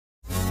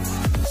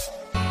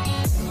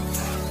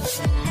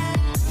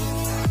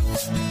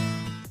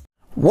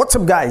What's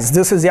up guys,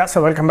 this is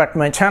Yasser. Welcome back to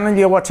my channel.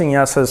 You're watching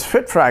Yasser's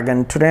Fit Frag,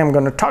 and today I'm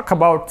going to talk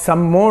about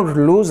some more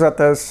loose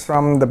attars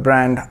from the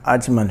brand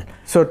Ajmal.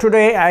 So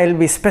today I'll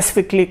be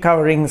specifically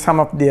covering some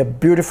of the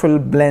beautiful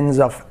blends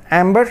of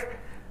amber.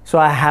 So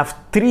I have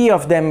 3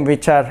 of them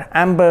which are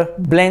amber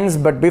blends,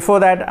 but before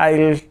that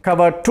I'll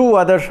cover 2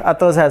 other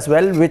attars as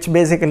well, which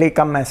basically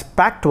come as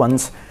packed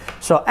ones.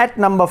 So at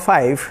number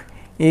 5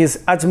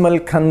 is Ajmal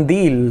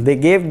Khandeel. They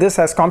gave this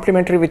as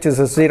complimentary, which is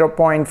a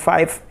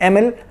 0.5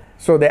 ml.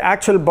 So the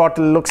actual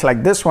bottle looks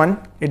like this one.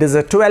 It is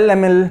a 12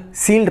 ml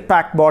sealed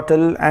pack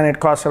bottle and it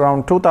costs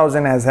around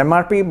 2000 as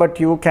MRP, but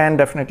you can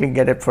definitely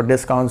get it for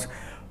discounts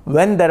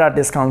when there are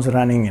discounts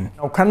running in.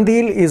 Now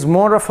Khandeel is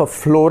more of a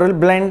floral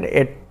blend.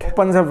 It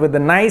opens up with a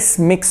nice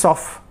mix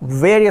of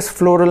various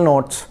floral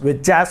notes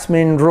with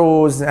jasmine,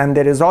 rose, and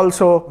there is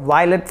also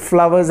violet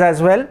flowers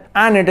as well,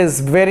 and it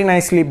is very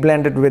nicely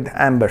blended with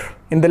amber.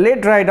 In the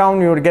late dry down,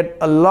 you would get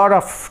a lot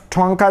of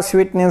tonka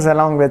sweetness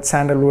along with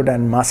sandalwood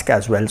and musk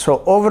as well.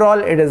 So overall,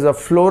 it is a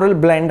floral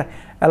blend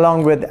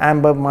along with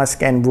amber,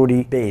 musk and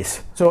woody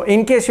base. So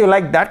in case you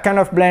like that kind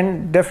of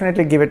blend,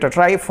 definitely give it a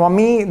try. For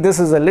me, this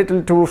is a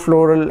little too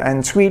floral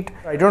and sweet.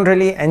 I don't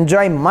really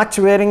enjoy much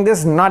wearing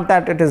this. Not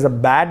that it is a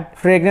bad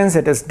fragrance,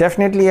 it is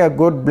definitely a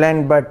good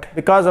blend, but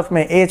because of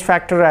my age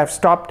factor, I've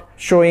stopped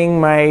showing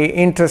my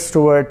interest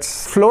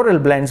towards floral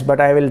blends, but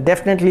I will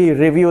definitely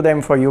review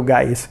them for you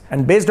guys.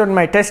 And based on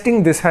my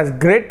testing, this has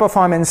great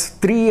performance,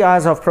 3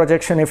 hours of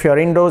projection if you're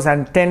indoors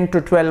and 10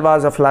 to 12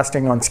 hours of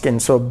lasting on skin.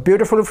 So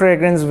beautiful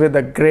fragrance with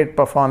a great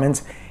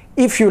performance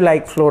if you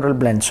like floral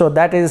blends. So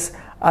that is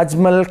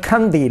Ajmal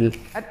Khandeel.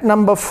 At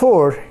number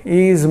 4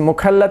 is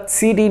Mukhallat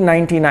CD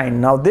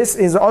 99. Now this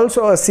is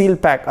also a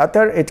sealed pack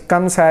attar. It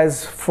comes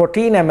as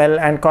 14 ml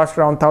and costs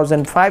around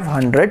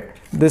 1500.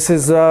 This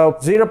is a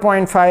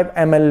 0.5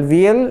 ml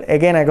VL.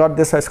 Again, I got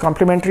this as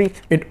complimentary.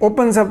 It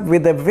opens up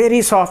with a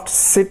very soft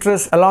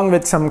citrus along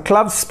with some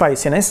clove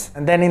spiciness.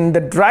 And then in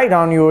the dry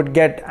down, you would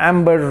get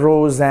amber,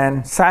 rose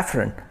and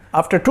saffron.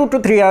 After 2 to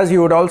 3 hours,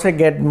 you would also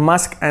get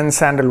musk and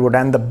sandalwood,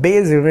 and the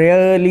base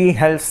really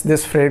helps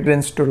this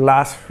fragrance to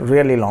last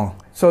really long.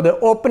 So the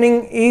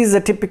opening is a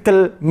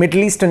typical Middle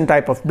Eastern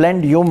type of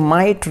blend. You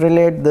might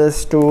relate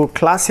this to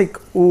Classic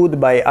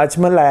Oud by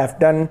Ajmal. I have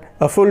done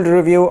a full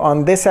review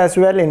on this as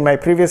well in my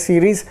previous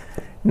series.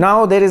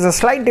 Now there is a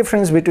slight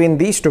difference between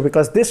these two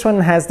because this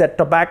one has that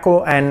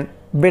tobacco and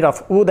bit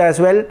of oud as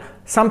well.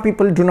 Some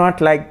people do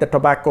not like the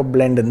tobacco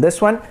blend in this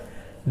one.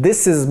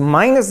 This is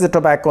minus the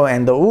tobacco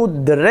and the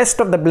oud. The rest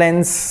of the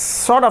blends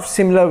sort of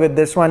similar with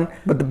this one,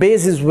 but the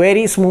base is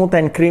very smooth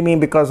and creamy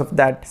because of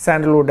that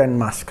sandalwood and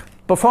musk.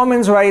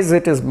 Performance wise,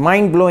 it is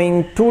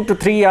mind-blowing. 2 to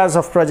 3 hours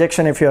of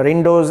projection if you're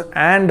indoors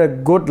and a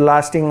good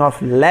lasting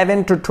of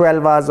 11 to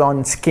 12 hours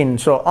on skin.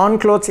 So on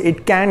clothes,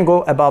 it can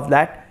go above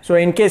that. So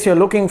in case you're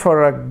looking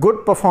for a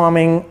good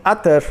performing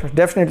attar,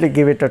 definitely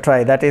give it a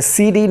try. That is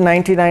CD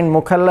 99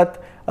 Mukhallat,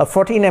 a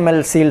 14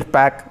 ml sealed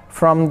pack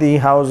from the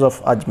house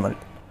of Ajmal.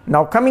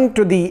 Now coming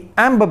to the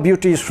amber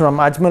beauties from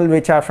Ajmal,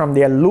 which are from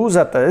their loose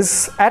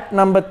attars. At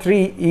number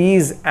 3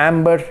 is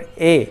Amber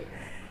A.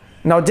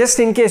 Now just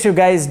in case you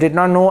guys did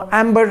not know,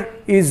 amber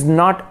is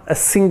not a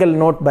single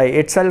note by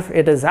itself.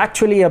 It is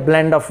actually a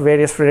blend of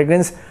various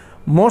fragrances.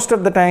 Most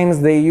of the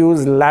times they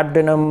use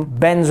labdanum,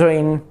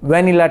 benzoin,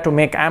 vanilla to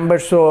make amber.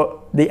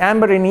 So the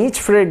amber in each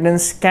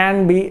fragrance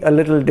can be a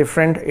little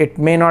different. It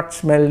may not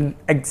smell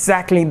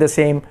exactly the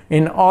same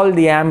in all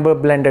the amber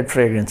blended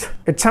fragrance.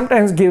 It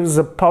sometimes gives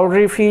a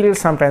powdery feel,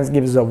 sometimes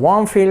gives a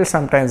warm feel,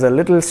 sometimes a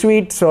little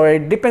sweet. So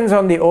it depends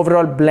on the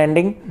overall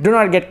blending. Do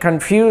not get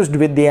confused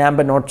with the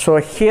amber note. So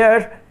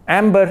here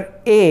Amber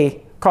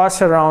A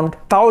costs around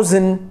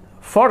 1000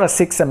 for a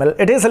 6 ml.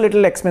 It is a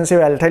little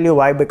expensive. I'll tell you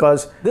why,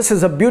 because this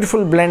is a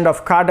beautiful blend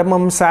of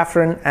cardamom,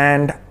 saffron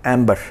and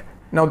amber.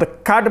 Now the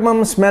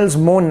cardamom smells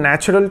more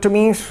natural to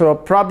me, so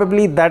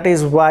probably that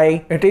is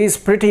why it is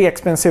pretty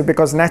expensive,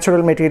 because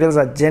natural materials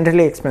are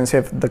generally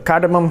expensive. The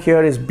cardamom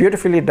here is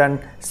beautifully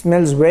done,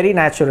 smells very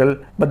natural,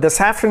 but the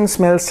saffron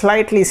smells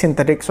slightly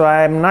synthetic, so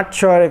I am not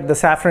sure if the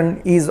saffron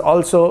is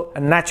also a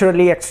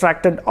naturally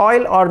extracted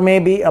oil or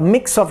maybe a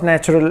mix of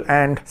natural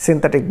and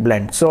synthetic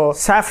blend. So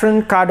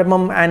saffron,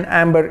 cardamom and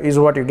amber is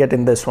what you get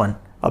in this one.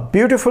 A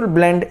beautiful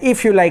blend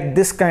if you like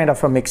this kind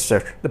of a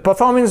mixture. The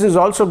performance is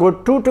also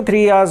good. 2 to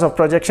 3 hours of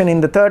projection. In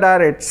the 3rd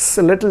hour, it's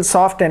a little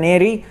soft and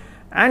airy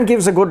and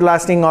gives a good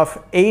lasting of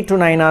 8 to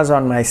 9 hours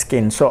on my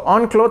skin. So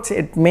on clothes,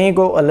 it may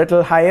go a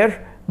little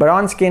higher, but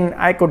on skin,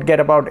 I could get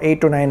about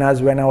 8 to 9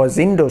 hours when I was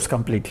indoors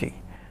completely.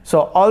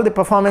 So all the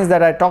performance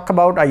that I talk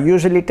about, I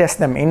usually test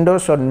them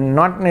indoors, so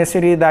not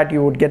necessarily that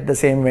you would get the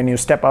same when you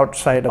step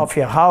outside of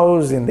your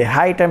house in the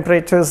high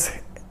temperatures.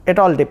 It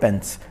all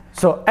depends.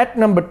 So at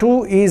number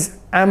 2 is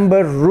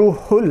Amber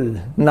Ruhl.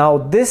 Now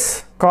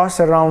this costs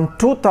around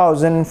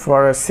 2000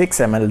 for a 6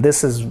 ml.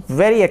 This is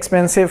very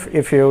expensive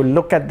if you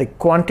look at the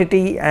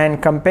quantity and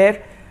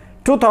compare.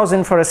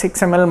 2000 for a 6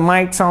 ml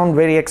might sound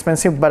very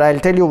expensive, but I'll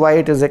tell you why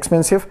it is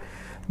expensive.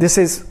 This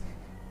is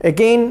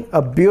again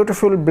a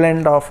beautiful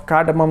blend of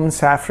cardamom,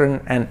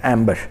 saffron and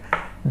amber.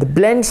 The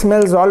blend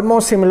smells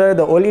almost similar.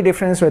 The only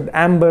difference with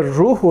Amber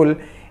Ruhl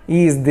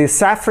is the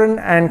saffron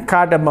and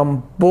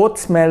cardamom both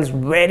smells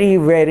very,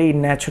 very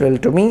natural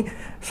to me.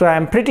 So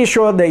I'm pretty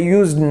sure they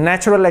used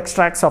natural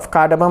extracts of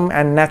cardamom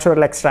and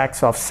natural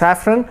extracts of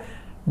saffron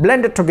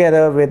blended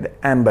together with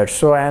amber.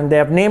 So, and they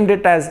have named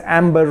it as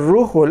Amber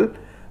Ruhl.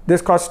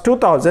 This costs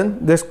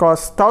 2000, this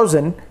costs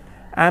 1000.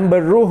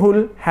 Amber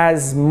Ruhl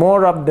has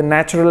more of the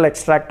natural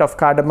extract of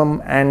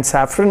cardamom and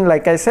saffron.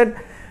 Like I said,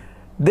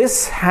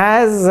 this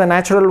has a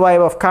natural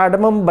vibe of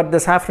cardamom, but the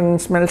saffron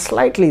smells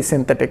slightly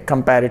synthetic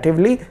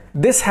comparatively.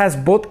 This has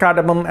both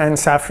cardamom and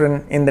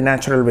saffron in the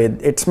natural way.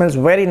 It smells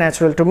very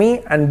natural to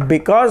me, and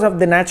because of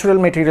the natural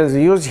materials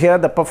used here,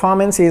 the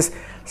performance is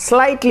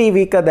slightly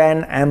weaker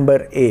than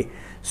Amber A.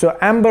 So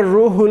Amber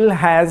Ruhl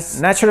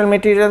has natural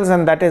materials,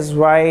 and that is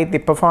why the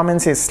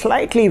performance is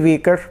slightly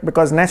weaker,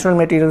 because natural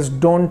materials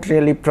don't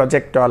really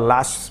project or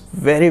last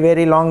very,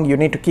 very long. You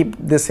need to keep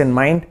this in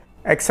mind,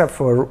 except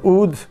for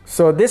oud.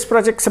 So this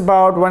projects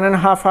about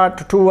 1.5 hours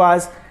to 2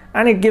 hours,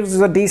 and it gives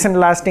a decent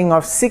lasting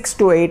of 6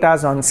 to 8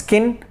 hours on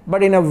skin,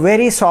 but in a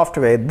very soft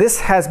way. This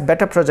has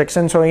better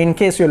projection, so in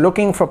case you're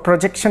looking for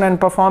projection and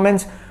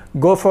performance,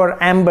 go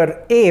for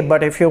Amber A.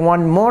 But if you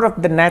want more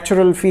of the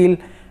natural feel,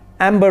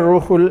 Amber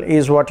Ruhl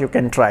is what you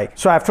can try.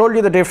 So I've told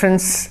you the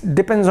difference.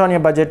 Depends on your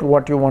budget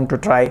what you want to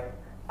try.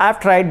 I've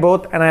tried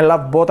both and I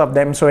love both of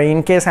them. So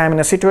in case I'm in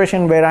a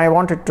situation where I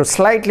want it to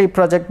slightly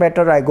project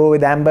better, I go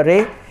with Amber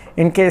A.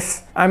 In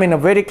case I'm in a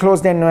very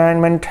closed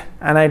environment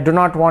and I do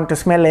not want to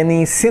smell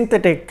any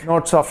synthetic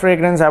notes of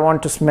fragrance, I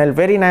want to smell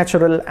very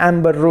natural,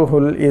 Amber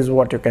Ruhl is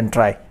what you can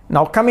try.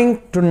 Now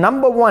coming to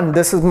number 1,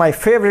 this is my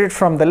favorite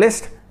from the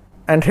list.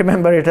 And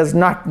remember, it is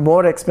not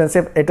more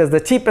expensive, it is the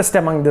cheapest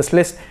among this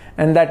list,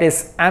 and that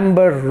is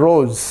Amber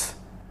Rose.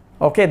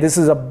 Okay, this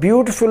is a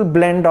beautiful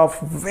blend of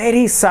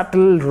very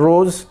subtle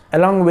rose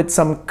along with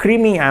some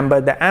creamy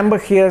amber. The amber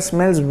here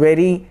smells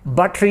very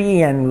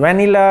buttery and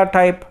vanilla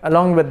type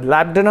along with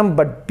labdanum,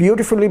 but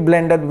beautifully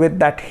blended with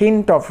that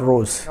hint of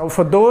rose. Now,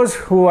 for those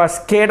who are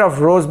scared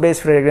of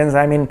rose-based fragrance,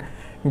 I mean,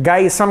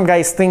 some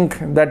guys think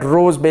that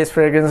rose-based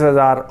fragrances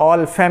are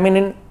all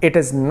feminine. It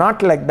is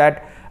not like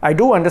that. I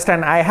do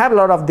understand. I have a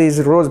lot of these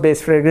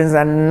rose-based fragrances,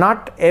 and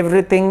not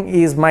everything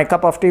is my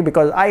cup of tea,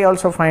 because I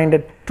also find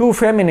it too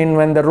feminine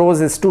when the rose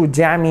is too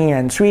jammy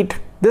and sweet.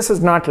 This is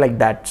not like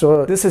that.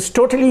 So this is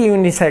totally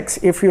unisex.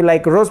 If you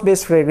like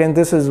rose-based fragrance,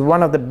 this is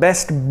one of the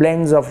best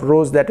blends of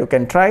rose that you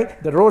can try.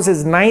 The rose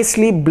is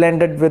nicely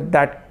blended with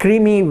that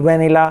creamy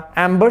vanilla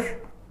amber.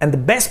 And the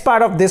best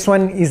part of this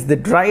one is the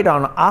dry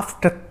down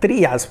after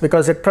 3 hours,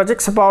 because it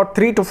projects about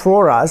 3 to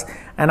 4 hours,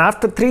 and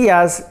after 3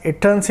 hours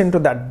it turns into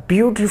that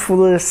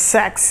beautiful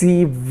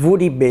sexy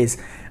woody base.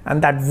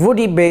 And that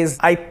woody base,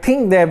 I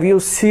think they have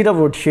used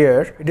cedarwood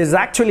here. It is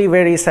actually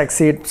very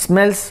sexy. It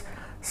smells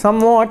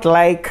somewhat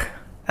like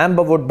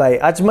Amberwood by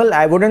Ajmal.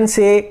 I wouldn't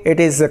say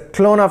it is a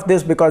clone of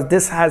this, because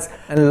this has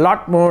a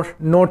lot more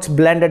notes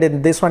blended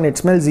in this one. It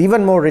smells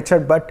even more richer,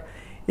 but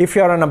if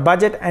you're on a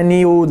budget and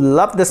you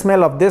love the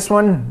smell of this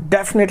one,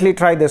 definitely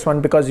try this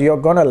one, because you're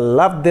gonna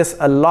love this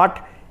a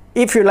lot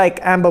if you like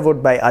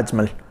Amberwood by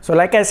Ajmal. So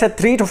like I said,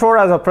 3 to 4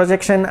 hours of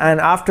projection, and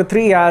after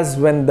 3 hours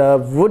when the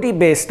woody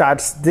base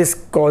starts, this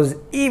goes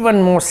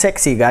even more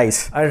sexy,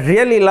 guys. I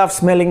really love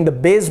smelling the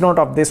base note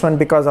of this one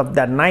because of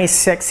that nice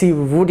sexy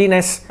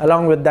woodiness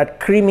along with that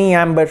creamy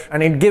amber,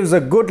 and it gives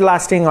a good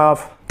lasting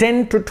of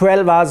 10 to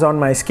 12 hours on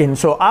my skin.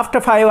 So after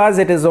 5 hours,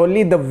 it is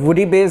only the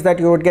woody base that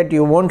you would get.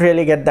 You won't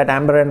really get that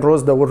amber and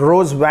rose. The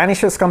rose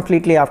vanishes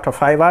completely after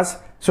 5 hours.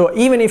 So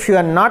even if you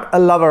are not a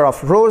lover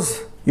of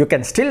rose, you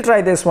can still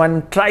try this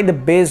one. Try the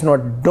base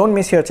note. Don't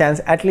miss your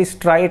chance. At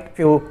least try it if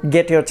you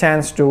get your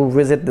chance to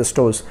visit the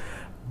stores.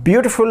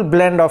 Beautiful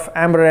blend of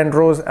amber and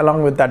rose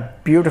along with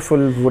that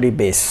beautiful woody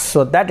base.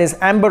 So that is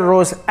Amber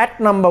Rose at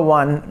number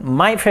 1,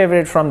 my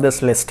favorite from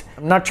this list.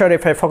 I'm not sure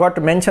if I forgot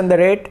to mention the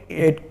rate.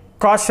 It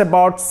costs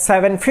about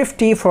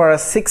 $7.50 for a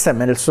 6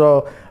 ml.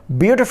 So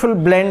beautiful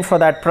blend for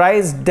that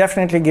price.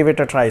 Definitely give it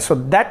a try. So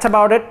that's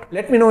about it.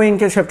 Let me know in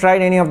case you've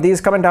tried any of these.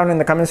 Comment down in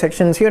the comment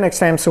section. See you next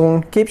time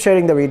soon. Keep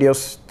sharing the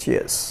videos.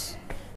 Cheers.